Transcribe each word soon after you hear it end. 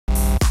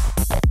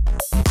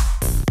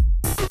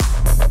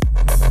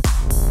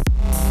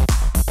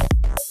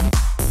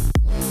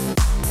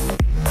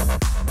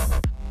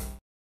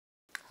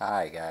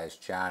Hi guys,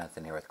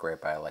 Jonathan here with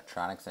Great Buy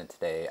Electronics, and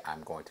today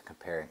I'm going to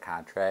compare and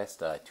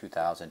contrast a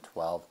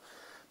 2012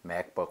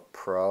 MacBook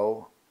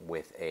Pro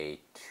with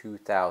a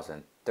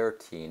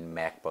 2013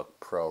 MacBook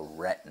Pro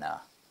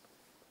Retina.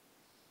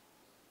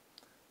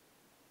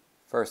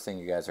 First thing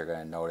you guys are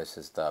going to notice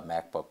is the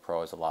MacBook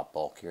Pro is a lot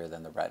bulkier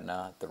than the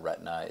Retina. The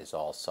Retina is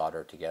all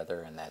soldered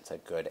together, and that's a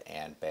good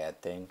and bad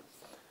thing.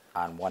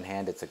 On one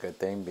hand, it's a good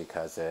thing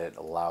because it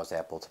allows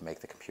Apple to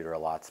make the computer a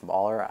lot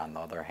smaller. On the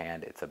other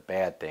hand, it's a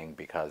bad thing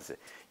because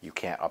you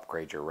can't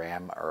upgrade your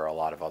RAM or a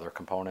lot of other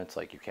components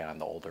like you can on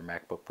the older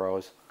MacBook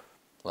Pros.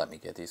 Let me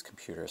get these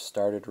computers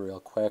started real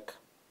quick.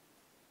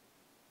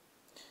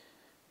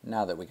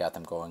 Now that we got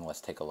them going,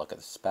 let's take a look at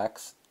the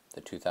specs.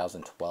 The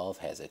 2012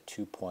 has a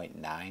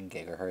 2.9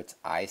 GHz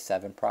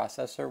i7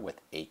 processor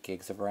with 8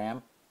 gigs of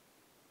RAM.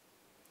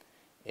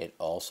 It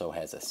also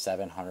has a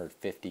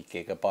 750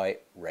 gigabyte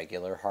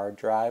regular hard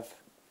drive.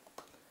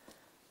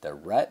 The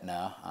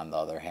Retina, on the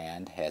other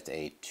hand, has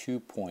a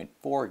 2.4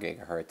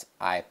 gigahertz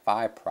i5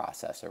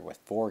 processor with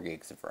 4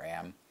 gigs of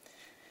RAM,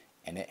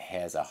 and it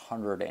has a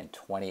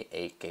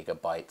 128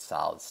 gigabyte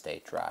solid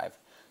state drive.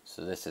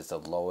 So this is the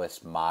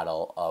lowest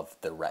model of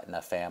the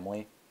Retina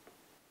family,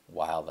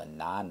 while the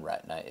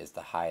non-Retina is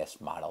the highest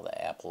model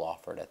that Apple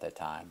offered at the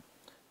time.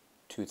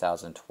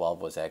 2012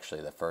 was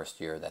actually the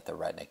first year that the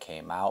Retina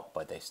came out,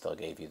 but they still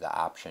gave you the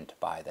option to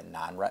buy the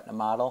non-Retina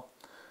model.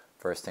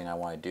 First thing I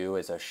want to do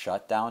is a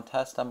shutdown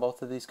test on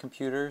both of these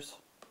computers.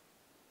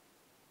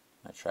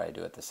 I'm going to try to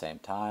do it at the same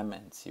time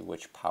and see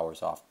which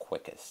powers off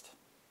quickest.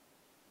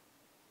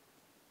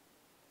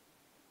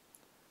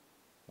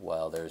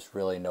 Well, there's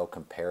really no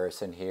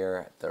comparison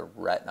here. The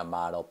Retina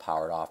model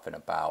powered off in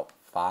about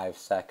 5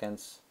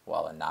 seconds,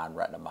 while the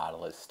non-Retina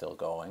model is still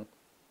going.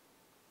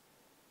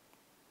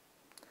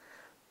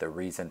 The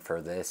reason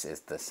for this is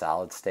the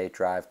solid state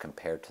drive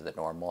compared to the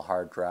normal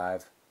hard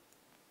drive.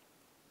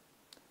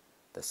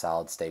 The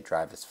solid state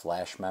drive is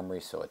flash memory,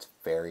 so it's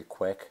very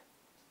quick.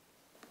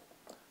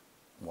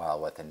 While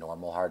with a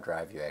normal hard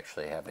drive, you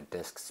actually have a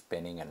disk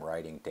spinning and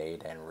writing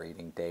data and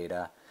reading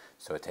data,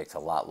 so it takes a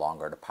lot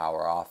longer to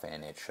power off,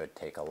 and it should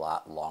take a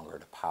lot longer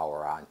to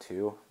power on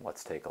too.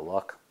 Let's take a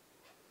look.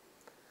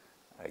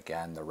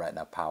 Again, the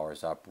Retina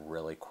powers up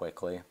really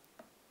quickly.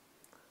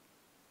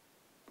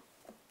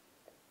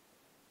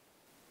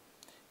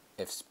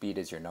 If speed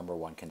is your number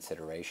one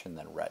consideration,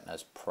 then Retina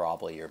is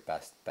probably your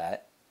best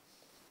bet.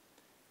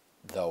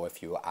 Though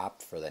if you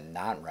opt for the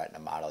non-Retina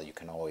model, you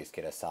can always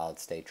get a solid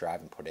state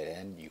drive and put it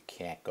in. You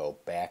can't go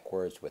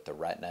backwards with the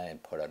Retina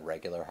and put a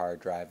regular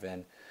hard drive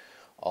in.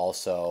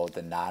 Also,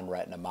 the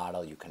non-Retina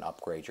model, you can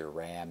upgrade your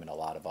RAM and a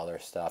lot of other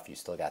stuff. You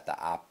still got the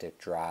optic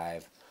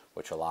drive,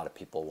 which a lot of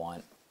people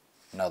want.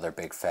 Another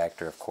big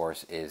factor, of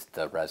course, is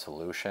the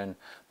resolution.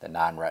 The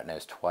non-Retina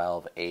is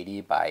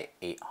 1280 by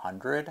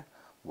 800.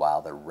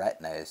 While the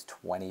Retina is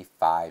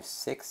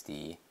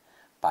 2560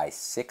 by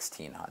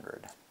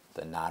 1600.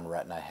 The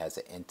non-Retina has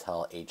an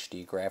Intel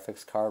HD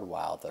graphics card,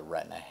 while the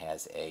Retina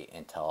has a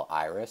Intel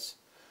Iris.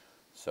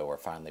 So we're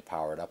finally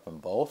powered up in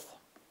both.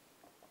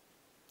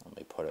 Let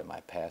me put in my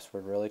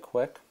password really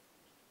quick.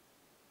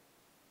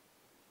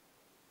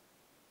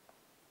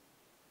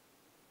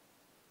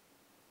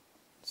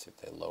 Let's see if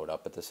they load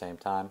up at the same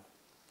time.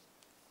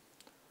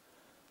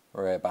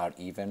 We're about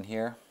even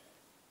here.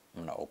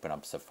 I'm going to open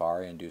up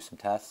Safari and do some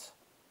tests.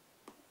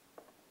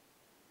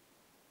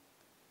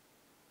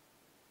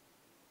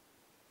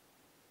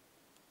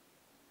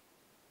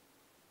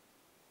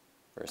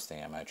 First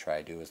thing I'm going to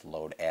try to do is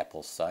load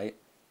Apple's site.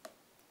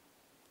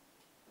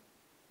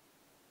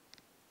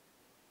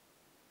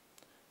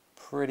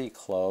 Pretty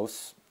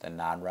close. The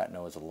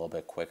non-Retina is a little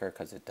bit quicker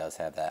because it does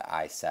have that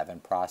i7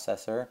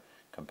 processor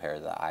compared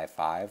to the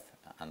i5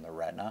 on the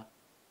Retina.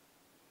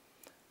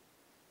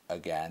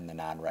 Again, the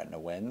non-Retina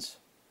wins.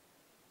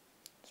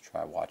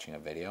 Try watching a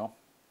video.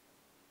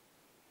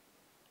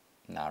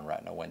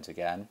 Non-Retina wins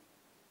again.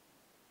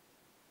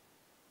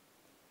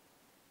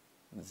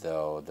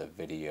 Though the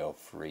video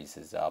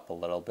freezes up a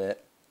little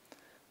bit.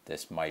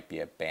 This might be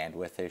a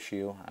bandwidth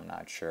issue, I'm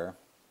not sure.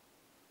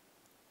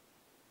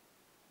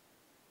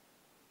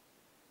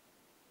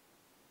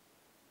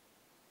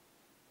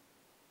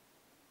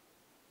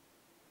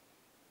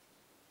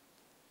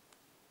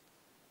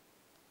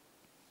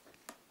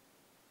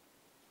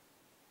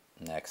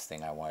 Next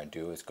thing I want to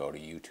do is go to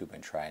YouTube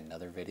and try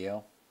another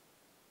video.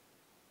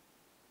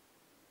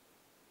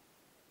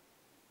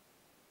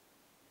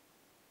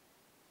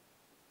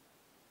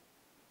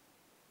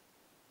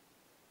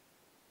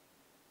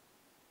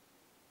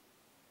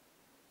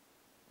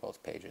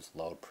 Both pages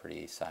load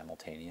pretty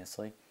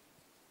simultaneously.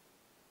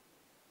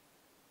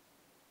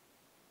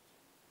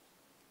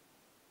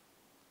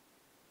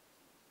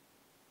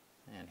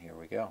 And here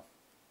we go.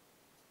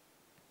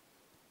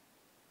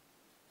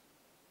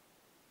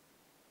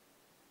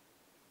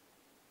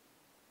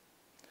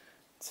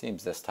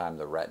 Seems this time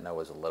the Retina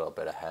was a little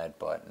bit ahead,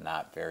 but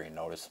not very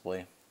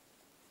noticeably.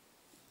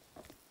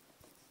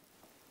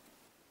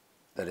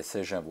 The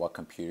decision of what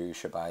computer you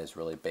should buy is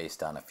really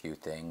based on a few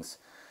things.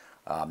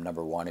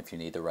 Number one, if you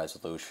need the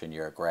resolution,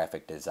 you're a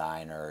graphic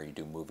designer, or you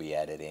do movie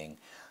editing,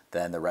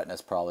 then the Retina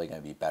is probably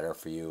going to be better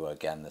for you.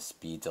 Again, the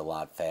speed's a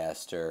lot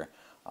faster.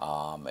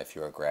 If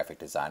you're a graphic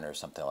designer or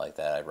something like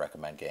that, I'd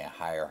recommend getting a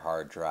higher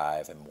hard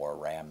drive and more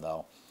RAM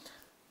though.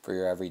 For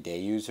your everyday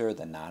user,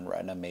 the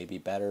non-Retina may be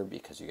better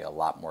because you get a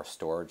lot more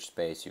storage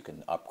space. You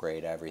can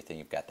upgrade everything.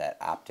 You've got that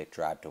optic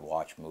drive to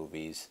watch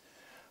movies.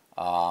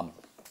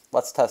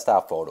 Let's test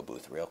out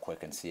Photoboot real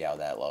quick and see how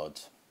that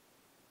loads.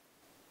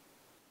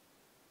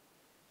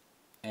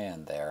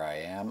 And there I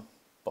am.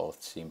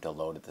 Both seem to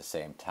load at the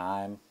same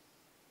time.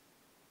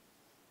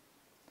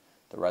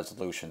 The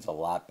resolution's a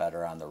lot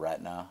better on the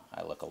Retina.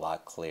 I look a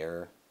lot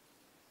clearer.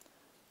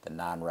 The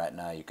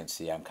non-Retina, you can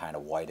see I'm kind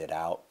of whited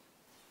out.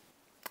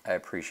 I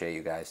appreciate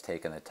you guys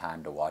taking the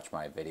time to watch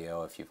my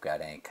video. If you've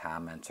got any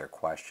comments or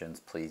questions,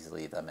 please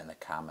leave them in the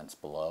comments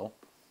below.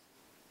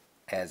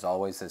 As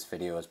always, this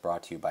video is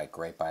brought to you by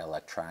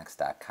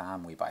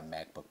GreatBuyElectronics.com. We buy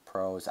MacBook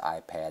Pros,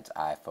 iPads,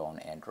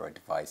 iPhone, Android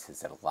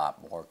devices, and a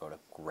lot more. Go to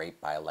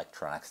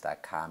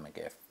GreatBuyElectronics.com and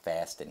get a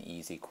fast and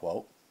easy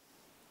quote.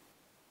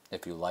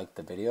 If you liked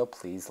the video,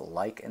 please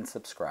like and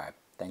subscribe.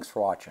 Thanks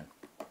for watching.